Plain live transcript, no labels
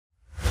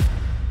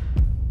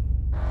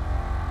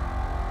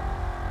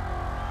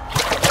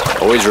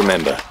Always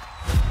remember,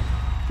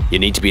 you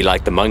need to be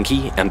like the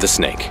monkey and the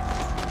snake.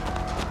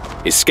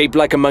 Escape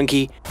like a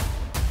monkey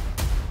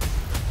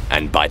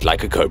and bite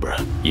like a cobra.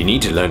 You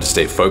need to learn to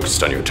stay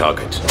focused on your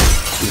target.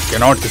 You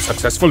cannot be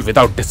successful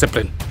without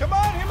discipline. Come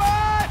on,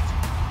 Himmat!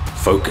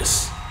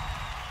 Focus.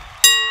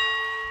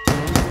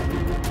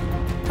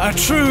 A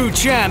true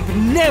champ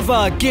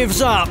never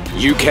gives up.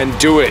 You can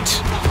do it.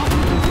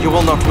 You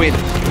will not win.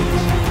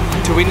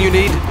 To win you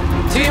need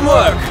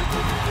Teamwork.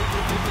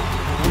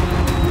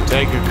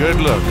 Take a good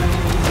look.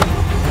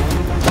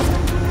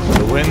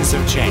 The winds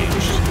have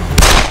changed.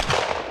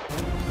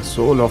 The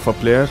soul of a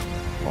player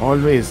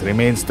always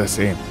remains the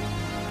same,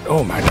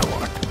 no matter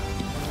what.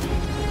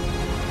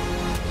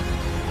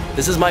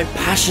 This is my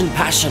passion.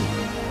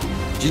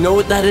 Do you know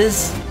what that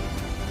is?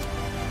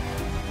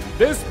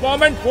 This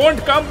moment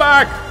won't come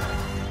back!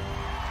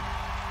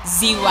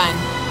 Z1,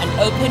 an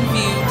open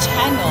view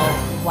channel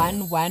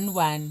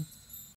 111.